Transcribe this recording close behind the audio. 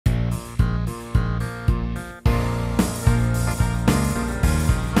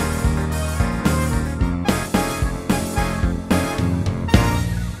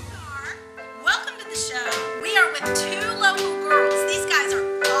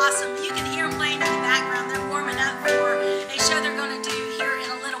awesome. You can hear them playing in the background. They're warming up for a show they're going to do here in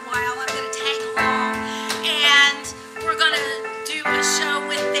a little while. I'm going to tag along, and we're going to do a show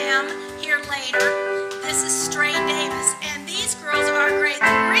with them here later. This is Stray Davis, and these girls are great.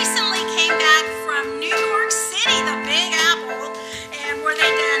 They recently came back from New York City, the Big Apple, and where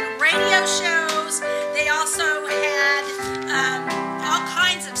they done radio shows. They also had all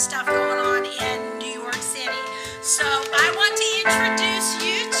kinds of stuff going on in New York City. So I want to introduce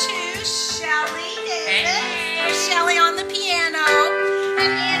you to Shelly Davis. Hey. There's Shelly on the piano,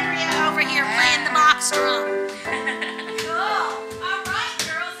 and Andrea over here playing the box drum. Cool. All right,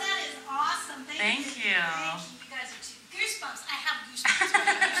 girls, that is awesome. Thank you. Thank you. You guys are too goosebumps. I have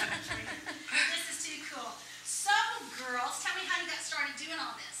goosebumps. This is too cool. So, girls, tell me how you got started doing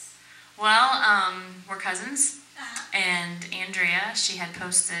all this. Well, we're cousins, Uh-huh. and Andrea, she had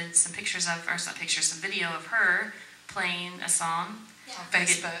posted some pictures of, or not pictures, some video of her playing a song. Yeah. On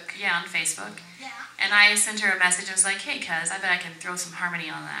Facebook. Yeah, on Facebook. Yeah. And I sent her a message. I was like, hey, cuz, I bet I can throw some harmony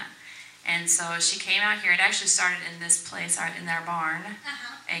on that. And so she came out here. It actually started in this place, in our barn,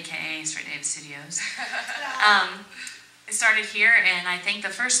 Uh-huh. a.k.a. Stray Davis Studios. Well, It started here, and I think the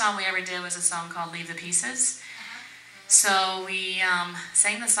first song we ever did was a song called Leave the Pieces. So we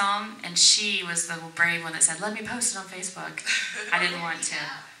sang the song, and she was the brave one that said, let me post it on Facebook. I didn't want to.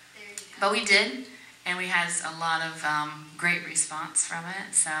 there you go. But we did, and we had a lot of great response from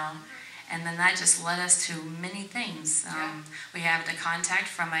it. So, and then that just led us to many things. We have the contact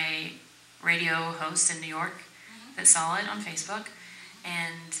from a radio host in New York that saw it on Facebook,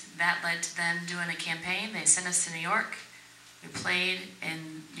 and that led to them doing a campaign. They sent us to New York. We played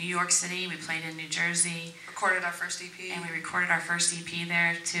in New York City. We played in New Jersey. Recorded our first EP. And we recorded our first EP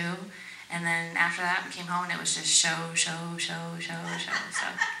there too. And then after that, we came home and it was just show. So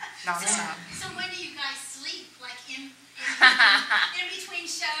Non-stop. So when do you guys sleep? Like in between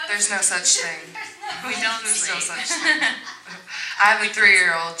shows? There's no such thing. There's no we don't There's no sleep. such thing. I have a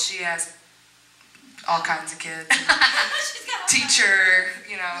 3-year-old. She has all kinds of kids. She's got all Teacher,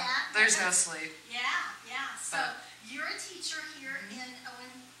 you know, Yeah. there's no sleep. Yeah. So you're a teacher here in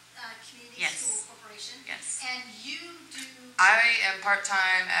Owen Community Yes. School Corporation. Yes. And you do. I am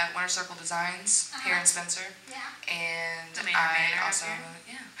part-time at Winter Circle Designs here in Spencer, Yeah. and The mayor I up also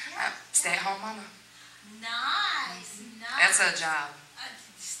there? stay-at-home mama. Nice. That's a job.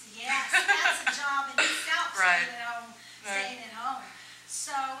 Yes, that's a job in itself. Right. Staying at home.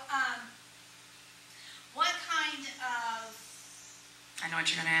 So, what kind of? I know what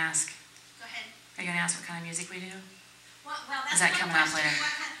you're going to ask. Go ahead. Are you going to ask what kind of music we do? Well, that's Is that one coming up question. later?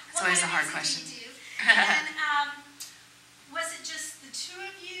 It's What always kind a hard of music question. do you do? And was it just the two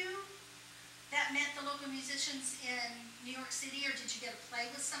of you that met the local musicians in New York City, or did you get to play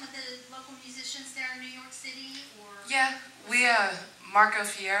with some of the local musicians there in New York City? Or Yeah, we, Marco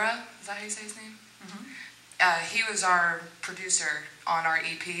Fiera, is that how you say his name? He was our producer on our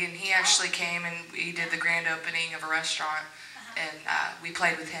EP, and he actually came and we did the grand opening of a restaurant, and we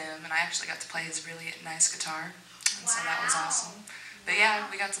played with him, and I actually got to play his really nice guitar, and so that was Wow. awesome. But yeah,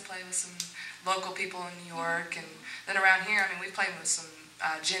 we got to play with some local people in New York, and then around here, I mean, we played with some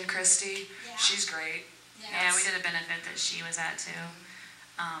Jen Christie. Yeah. She's great. Yeah, we did a benefit that she was at too.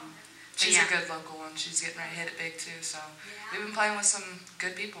 She's yeah. a good local one. She's getting ready to hit it big too, so Yeah. we've been playing with some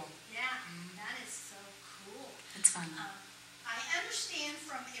good people. Yeah, that is so cool. It's fun. I understand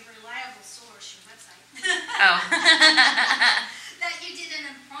from a reliable source, your website, Oh. that you did an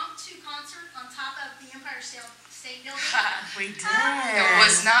impromptu concert on top of the Empire State Building. We did. It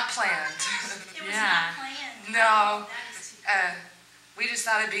was not planned. It was Yeah. not planned. No. That is too cool. We just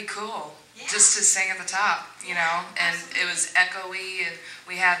thought it'd be cool Yeah. just to sing at the top, you know, and it was echoey, and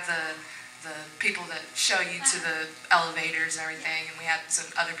we had the people that show you to the elevators and everything, and we had some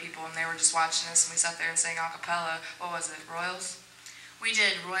other people, and they were just watching us, and we sat there and sang a cappella. What was it, Royals? We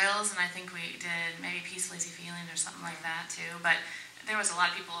did Royals, and I think we did maybe Peace, Lazy Feeling or something like that too. But there was a lot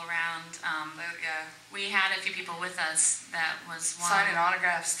of people around. Yeah. We had a few people with us. That was one. Signing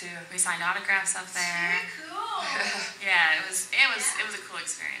autographs too. We signed autographs up there. Too cool. Yeah, it was a cool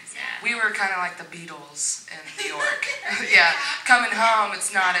experience. Yeah. We were kind of like the Beatles in New York. Yeah, coming home,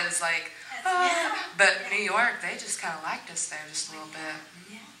 it's not as like, but New York, they just kind of liked us there just a little bit.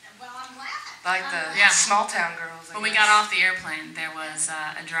 Yeah. Well, I'm glad. Like the Yeah. small town girls. I When we guess. got off the airplane, there was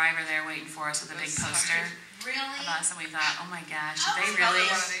a driver there waiting for us with a big poster Really? of us, and we thought, oh my gosh, Oh, did they probably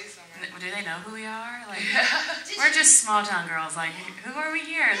really? One of these somewhere. Do they know who we are? Like, Did we're you- just small town girls. Like, who are we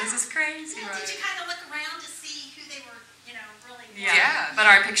here? This is crazy. Yeah, did you kind of look around to see who they were, really? Yeah. But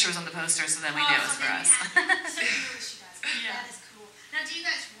our picture was on the poster, so then we knew it was so for then us. So you knew it was you guys. Yeah. That is cool. Now, do you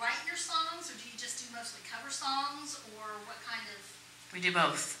guys write your songs, or do you just do mostly cover songs, or what kind of? We do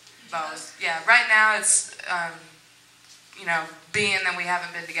both. Both. Yeah. Right now it's, you know, being that we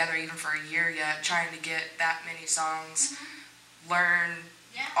haven't been together even for a year yet, trying to get that many songs, learn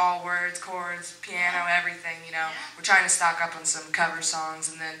all words, chords, piano, everything, you know. We're trying to stock up on some cover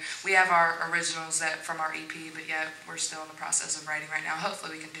songs, and then we have our originals that from our EP, but yet we're still in the process of writing right now.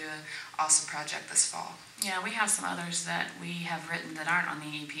 Hopefully we can do an awesome project this fall. Yeah, we have some others that we have written that aren't on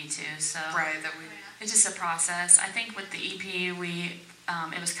the EP too, so Right, that we... it's just a process. I think with the EP,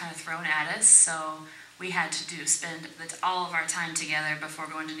 it was kind of thrown at us, so we had to spend all of our time together before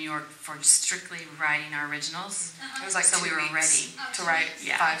going to New York for strictly writing our originals. It was like So 2 we were weeks ready. to write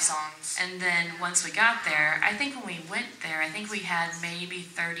Yeah. 5 songs. And then once we got there, I think when we went there, I think we had maybe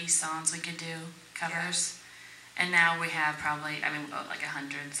 30 songs we could do, covers. And now we have probably, like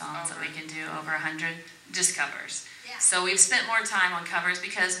 100 songs that we can do, over 100, just covers. Yeah. So we've spent more time on covers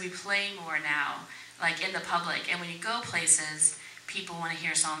because we play more now, like in the public. And when you go places, people want to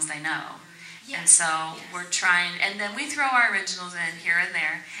hear songs they know. And so we're trying, and then we throw our originals in here and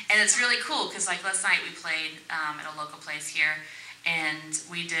there, and it's really cool because like last night we played at a local place here, and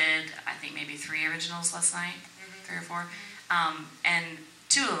we did I think maybe 3 originals last night, 3 or 4, and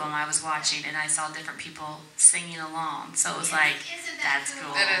 2 of them I was watching and I saw different people singing along, so it was like, that's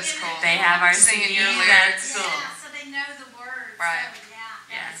cool. That is cool. They have our Singing CD, your that's lyrics. cool. Yeah, so they know the words. Right. So,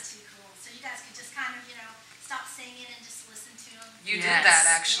 that is too cool. So you guys could just kind of, stop singing and just listen to them. You Yes. did that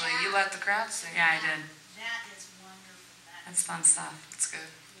actually. Yeah. You let the crowd sing. Yeah, I did. That is wonderful. That's fun stuff. It's good.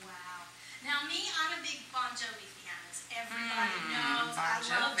 Wow. Now me, I'm a big Bon Jovi fan, as everybody knows. Bon I love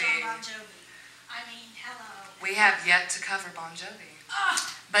John Jovi. Bon Jovi. I mean, hello. We have yet to cover Bon Jovi. Oh,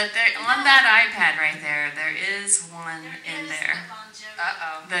 But there, on that iPad right there, there is one in is there. a Bon Jovi.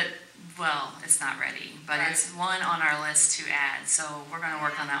 Uh-oh. That, well, it's not ready, but Right. it's one on our list to add, so we're going to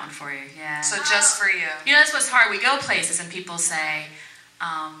work on that one for you. Yeah. So just for you. You know, that's what's hard. We go places and people say,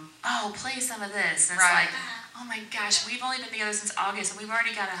 oh, play some of this. And it's Right. like, oh my gosh, we've only been together since August and we've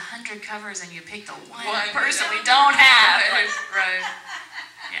already got 100 covers and you picked the one person we don't have. Right.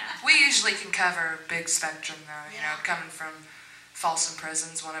 Yeah. We usually can cover a big spectrum though, you know, Yeah. coming from Folsom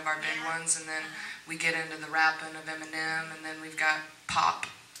Prison's one of our big Yeah. ones, and then we get into the rapping of Eminem, and then we've got pop,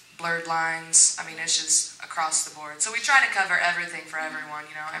 Blurred Lines. I mean, it's just across the board. So we try to cover everything for everyone,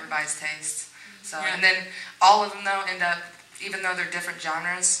 you know, everybody's tastes. So, Yeah. and then all of them though end up, even though they're different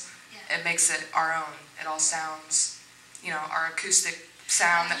genres, Yeah. it makes it our own. It all sounds, you know, our acoustic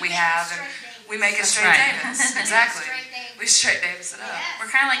sound that You we make it have, straight and Davis. we make it That's straight right. Davis. Exactly. Straight Davis. We straight Davis it up. Yes. We're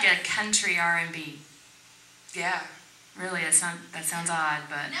kind of like a country R&B. Yeah. Really, that sounds odd,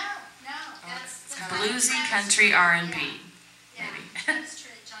 but No, that's it's kinda- bluesy that's- country R&B, Yeah, maybe. that's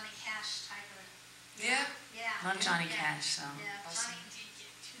true. Johnny Cash type of. Yeah. Yeah. Love Johnny yeah. Cash, so. Yeah, Awesome. Johnny.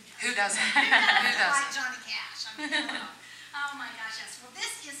 Who doesn't? Who Who doesn't doesn't? like Johnny Cash? I mean, come on. Oh my gosh, yes. Well,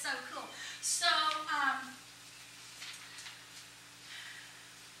 this is so cool. So,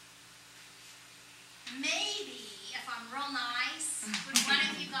 maybe if I'm real nice, would one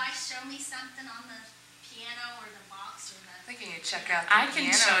of you guys show me something on the piano or the box or the? I think you need to check out the I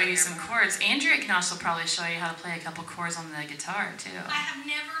can piano show in you your some room. chords. Andrea can also probably show you how to play a couple chords on the guitar, too. I have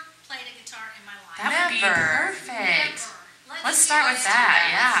never played a guitar in my life. That would be Never. perfect. Never. Let's start with do that,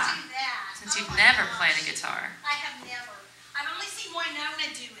 Let's yeah. do that. Since Oh you've my never gosh. played a guitar. I have never. I've only seen Winona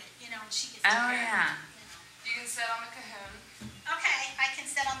do it, and she gets Oh, to yeah. You can sit on the cajon. Okay, I can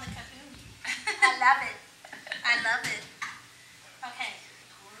sit on the cahoon. I love it. I love it. Okay.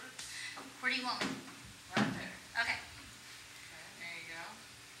 Where do you want me? Right there. Okay. Okay, there you go.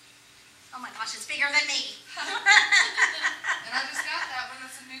 Oh my gosh, it's bigger than me. And I just got that one.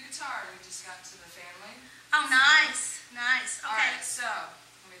 That's a new guitar we just got to the family. Oh, nice. Nice. All Okay. right, so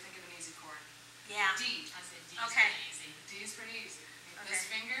let me think of an easy chord. Yeah. D. I said D Okay. easy. D is pretty easy. Okay. This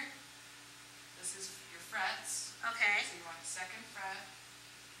finger, this is your frets. Okay. So you want the second fret.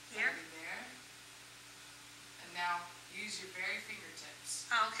 Here. That'll be there. And now use your very fingertips.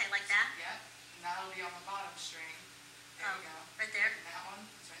 Oh, okay, like that. Yep. And that'll be on the bottom string. There Oh, you go. right there. And that one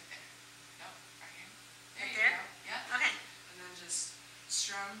is right there. Nope, right here. There Right you there? go. Yep. Okay. And then just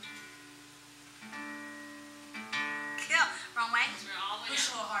strum. Cool. Wrong way.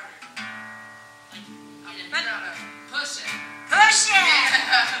 Push a little harder. But- No. Push it. Push it.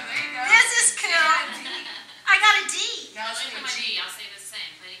 There you go. This is cool. I got a D. Now it's gonna be G. I'll say the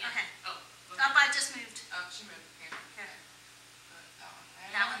same. Play it again. Okay. Oh. Oh, I just moved. Oh, she moved. Here. Here. Put that one there.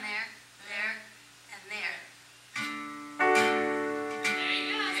 That one there, there, and there. There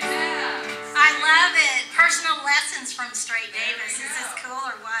you go. Yeah. I love it. Personal lessons from Straight There Davis. we Is this go. cool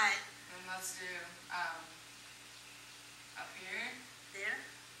or what? And let's do up here. There.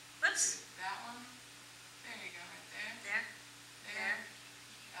 Whoops. That one. There you go, right there. There. There.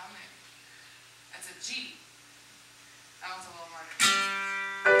 Down there.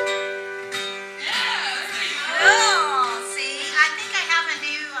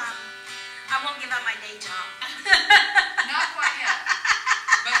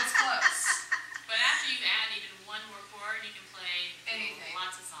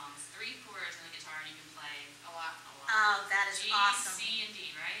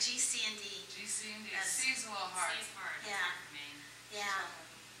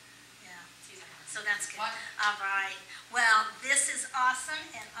 So that's good. What? All right. Well, this is awesome,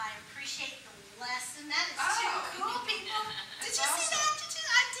 and I appreciate the lesson. That is too cool, people. Did you see that?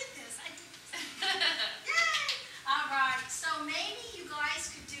 I did this. Yay! All right. So maybe you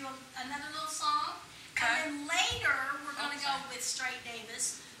guys could do another little song. Okay. And then later, we're going to go with Straight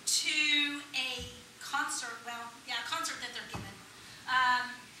Davis to a concert. Well, yeah, a concert that they're giving.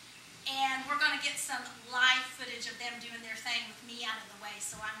 And we're going to get some live footage of them doing their thing with me out of the way,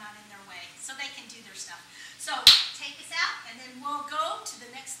 so I'm not in their way, so they can do their stuff. So take us out, and then we'll go to the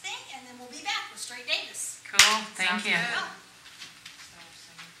next thing, and then we'll be back with Straight Davis. Cool. Thank you. Good.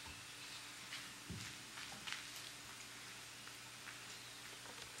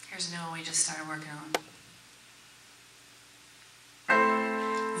 Here's a new one we just started working on.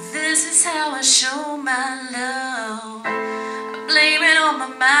 This is how I show my love. I blame it on my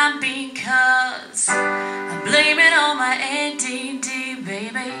mind because I blame it on my ADD,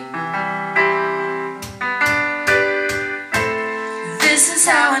 baby. This is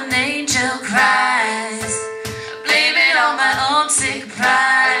how an angel cries. I blame it on my homesick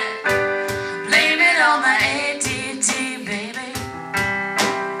pride. I blame it on my ADD, baby.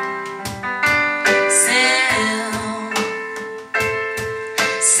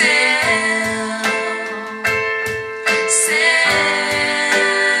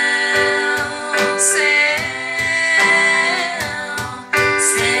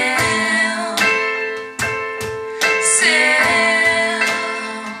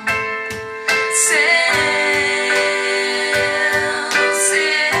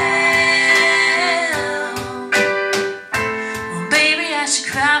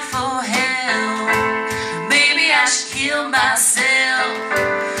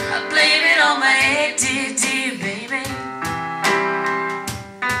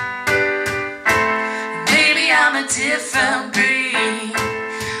 Different breed.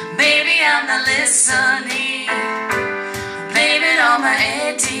 Maybe I'm not listening. Blame it on my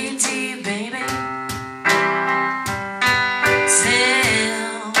ADD, baby.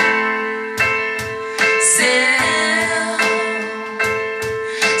 Still,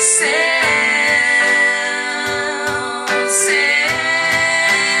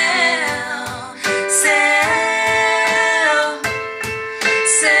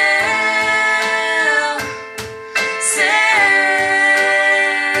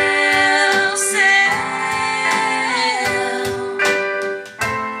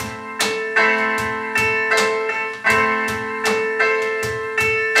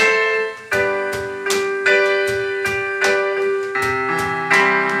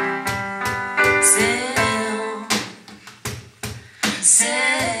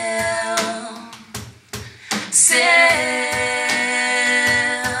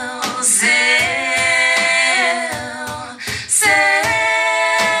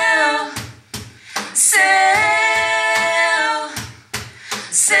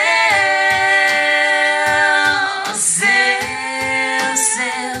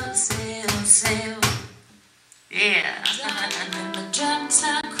 yeah. I'm in my drop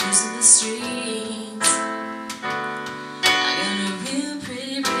top cruising the streets. I got a real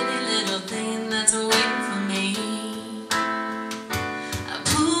pretty little thing that's waiting for me. I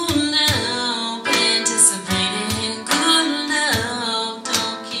pull up, anticipating good love.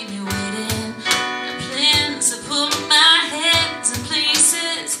 Don't keep me waiting. Got plans to put my head to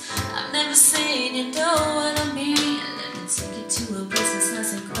places I've never seen. You know what I mean? Let me take you to a place that's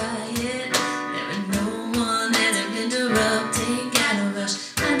nice and quiet. There ain't no one interrupting, gotta rush.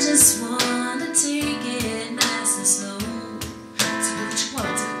 I just want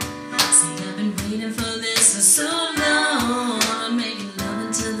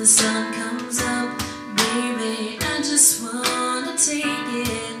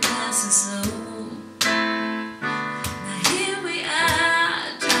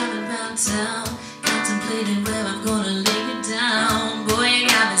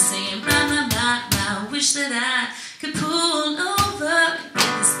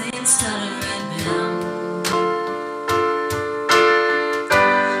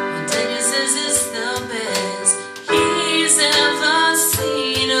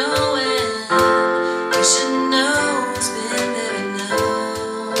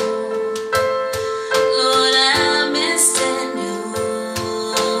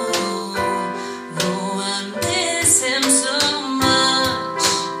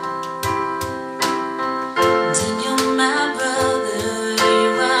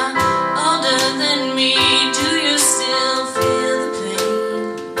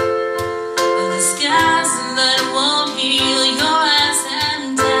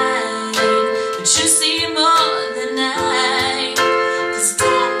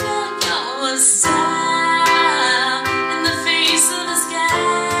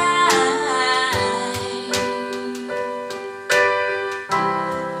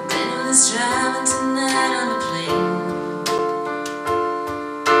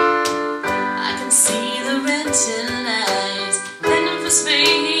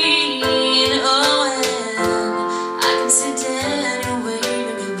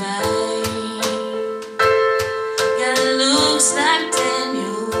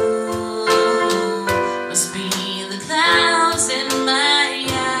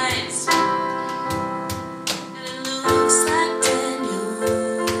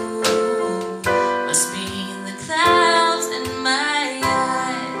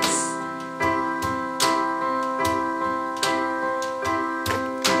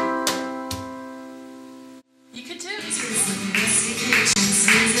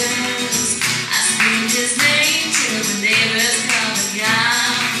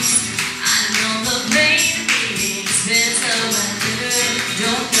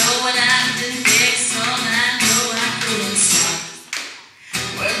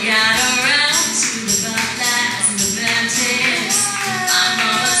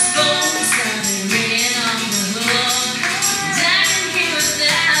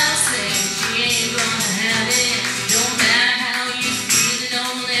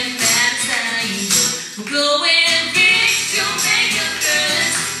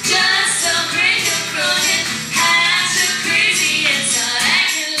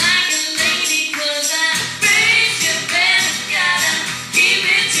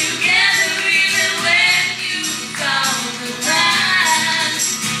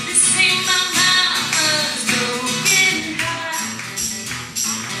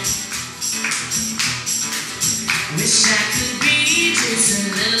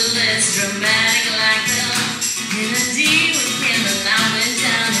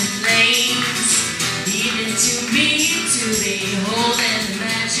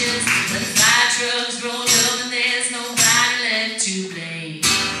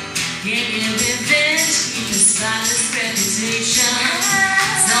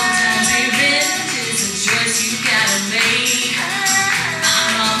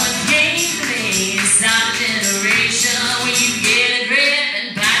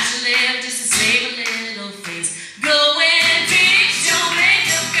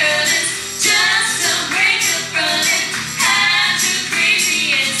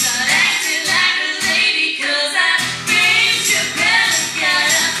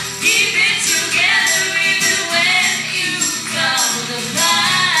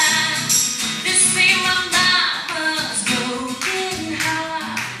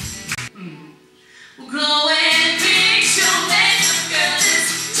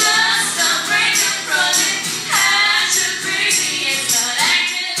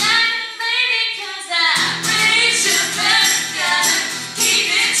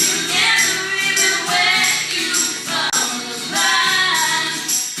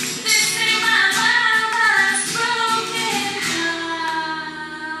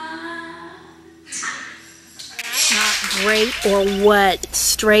great or what?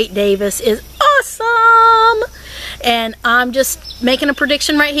 Straight Davis is awesome! And I'm just making a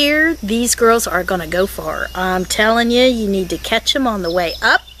prediction right here. These girls are going to go far. I'm telling you, you need to catch them on the way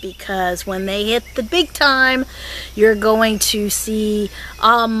up, because when they hit the big time, you're going to see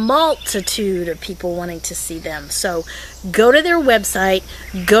a multitude of people wanting to see them. So go to their website,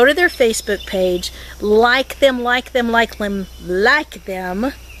 go to their Facebook page, like them,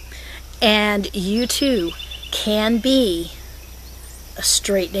 and you too can be a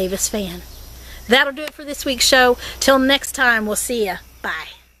Straight Davis fan. That'll do it for this week's show. Till next time, we'll see ya.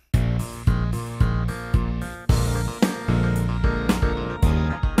 Bye.